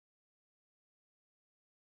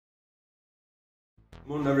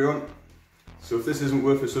Morning everyone. So if this isn't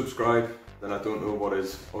worth a subscribe, then I don't know what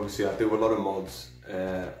is. Obviously I do a lot of mods,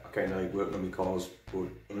 I kind of like working on my cars, but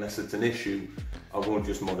unless it's an issue, I won't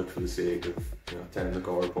just mod it for the sake of, you know, tearing the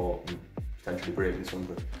car apart and potentially breaking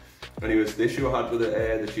something. Anyways, the issue I had with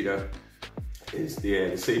the Cheetah is the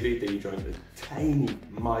CVD joint, the tiny,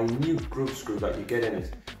 minute grub screw that you get in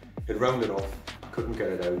it. It rounded off, I couldn't get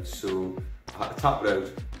it out, so I had to tap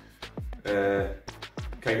it out.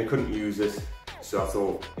 Kind of couldn't use it. So I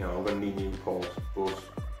thought, you know, I'm going to need new parts, but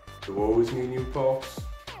there were always new parts,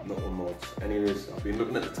 not on mods. Anyways, I've been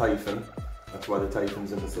looking at the Typhon, that's why the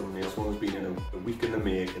Typhon's in the thumbnail. This one's been in a week in the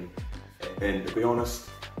making, and to be honest,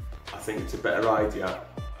 I think it's a better idea.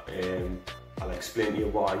 I'll explain to you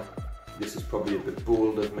why. This is probably a bit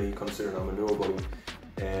bold of me considering I'm a nobody.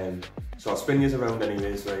 So I'll spin you around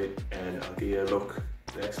anyways, right, and I'll give you a look,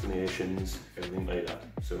 the explanations, everything like that.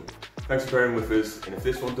 So thanks for bearing with us, and if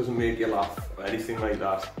this one doesn't make you laugh or anything like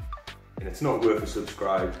that, and it's not worth a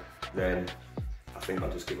subscribe, then I think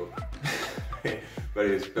I'll just give up. But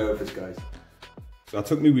it is, bear with us guys. So I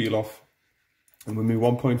took my wheel off, and with my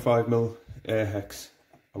 1.5mm air hex,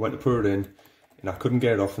 I went to put it in, and I couldn't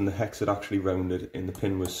get it off, and the hex had actually rounded, and the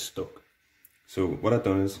pin was stuck. So what I've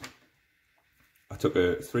done is, I took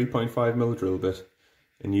a 3.5mm drill bit,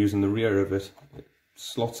 and using the rear of it, it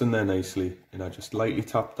slots in there nicely, and I just lightly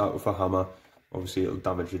tapped that with a hammer. Obviously it'll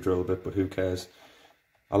damage the drill bit, but who cares.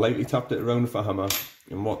 I lightly tapped it around with a hammer,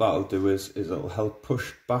 and what that'll do is it'll help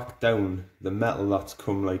push back down the metal that's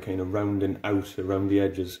come like kind of rounding out around the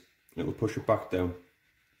edges. It'll push it back down.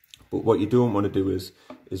 But what you don't want to do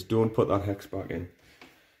is don't put that hex back in.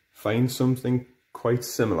 Find something quite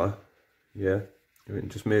similar, yeah, and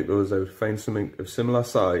just make those out. Find something of similar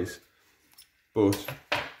size, but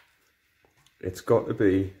it's got to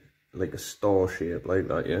be like a star shape like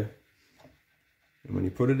that, yeah? And when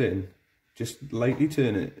you put it in, just lightly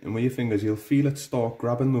turn it, and with your fingers you'll feel it start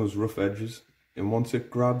grabbing those rough edges, and once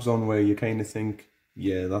it grabs on where you kind of think,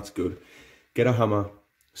 yeah, that's good, get a hammer,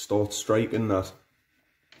 start striking that,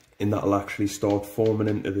 and that'll actually start forming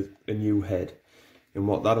into a new head. And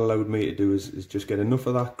what that allowed me to do is just get enough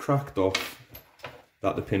of that cracked off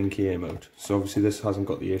that the pin came out. So obviously this hasn't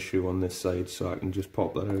got the issue on this side, so I can just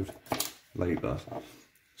pop that out like that.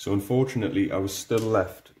 So unfortunately I was still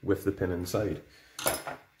left with the pin inside.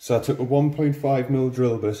 So I took a 1.5mm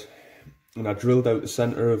drill bit, and I drilled out the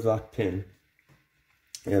centre of that pin,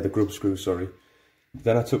 the grub screw, sorry.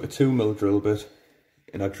 Then I took a 2mm drill bit,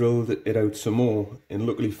 and I drilled it out some more, and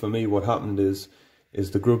luckily for me what happened is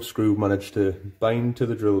the grub screw managed to bind to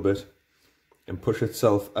the drill bit and push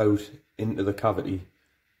itself out into the cavity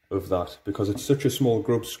of that. Because it's such a small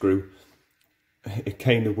grub screw, it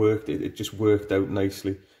kind of worked, it just worked out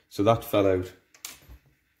nicely. So that fell out.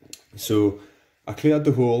 So I cleared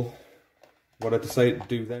the hole. What I decided to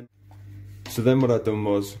do then, so then what I'd done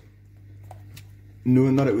was,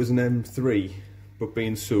 knowing that it was an M3 but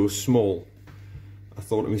being so small, I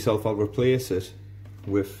thought to myself I'll replace it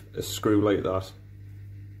with a screw like that.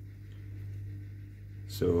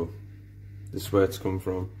 So this is where it's come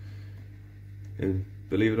from, and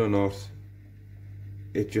believe it or not,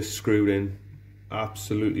 it just screwed in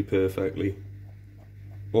absolutely perfectly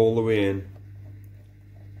all the way in.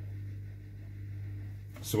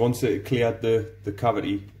 So once it cleared the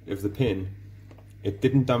cavity of the pin, it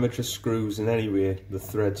didn't damage the screws in any way, the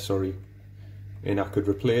thread, sorry, and I could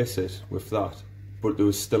replace it with that, but there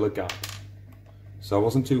was still a gap. So I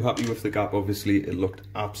wasn't too happy with the gap. Obviously it looked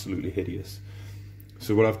absolutely hideous.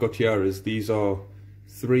 So what I've got here is, these are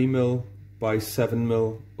 3mm by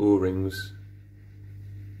 7mm O-rings.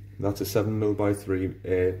 That's a 7mm by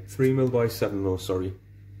 3mm by 7mm, sorry.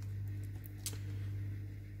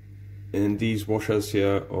 And these washers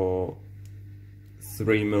here are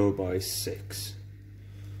 3mm by 6.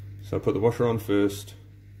 So I put the washer on first,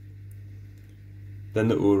 then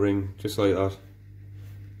the O-ring, just like that.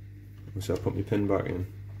 So I put my pin back in.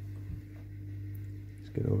 Let's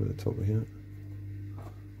get over the top of here.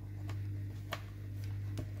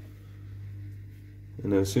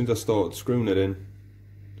 And then as soon as I started screwing it in,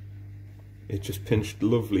 it just pinched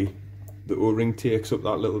lovely. The O-ring takes up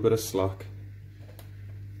that little bit of slack.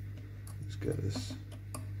 Let's get this.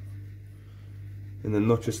 And then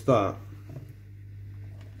not just that,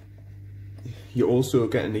 you're also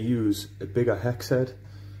getting to use a bigger hex head.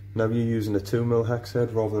 Now you're using a 2mm hex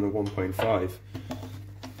head rather than a 1.5.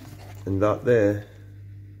 And that there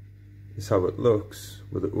is how it looks,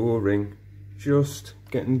 with the O-ring just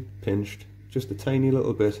getting pinched, just a tiny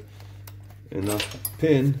little bit, and that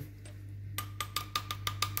pin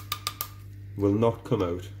will not come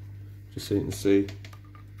out, just so you can see.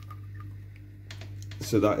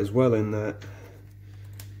 So that is well in there.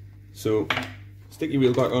 So stick your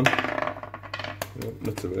wheel back on. Oh,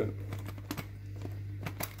 nuts away.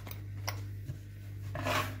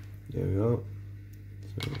 There we are.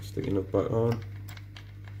 So stick your nut back on.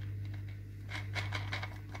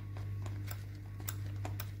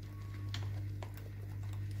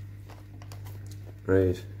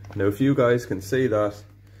 Right, now if you guys can see that,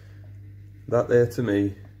 that there to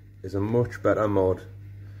me is a much better mod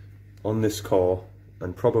on this car,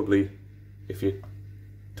 and probably if you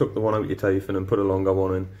took the one out of your Typhon and put a longer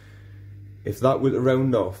one in, if that were to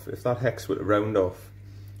round off, if that hex were to round off,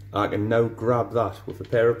 I can now grab that with a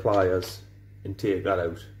pair of pliers and take that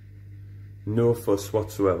out. No fuss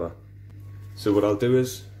whatsoever. So what I'll do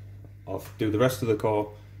is, I'll do the rest of the car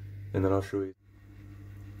and then I'll show you.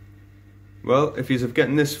 Well, if you have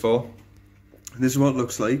getting this far, this is what it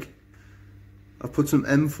looks like. I've put some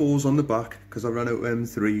M4s on the back because I ran out of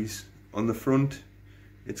M3s. On the front,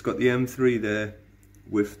 it's got the M3 there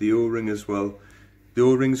with the O-ring as well. The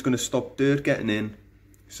O-ring's going to stop dirt getting in,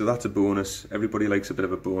 so that's a bonus. Everybody likes a bit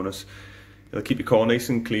of a bonus. It'll keep your car nice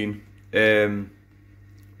and clean.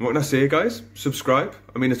 What can I say, guys? Subscribe.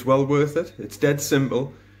 I mean, it's well worth it. It's dead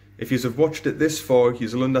simple. If you have watched it this far,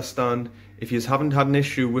 you'll understand. If you haven't had an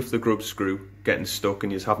issue with the grub screw getting stuck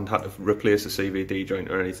and you haven't had to replace a CVD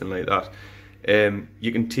joint or anything like that,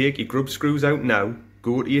 you can take your grub screws out now,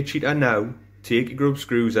 go to your Cheetah now, take your grub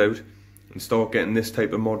screws out and start getting this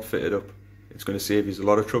type of mod fitted up. It's going to save you a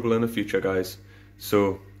lot of trouble in the future, guys.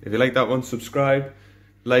 So if you like that one, subscribe,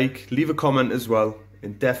 like, leave a comment as well,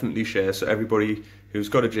 and definitely share so everybody who's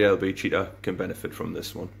got a JLB Cheetah can benefit from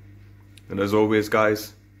this one. And as always,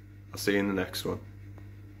 guys, I'll see you in the next one.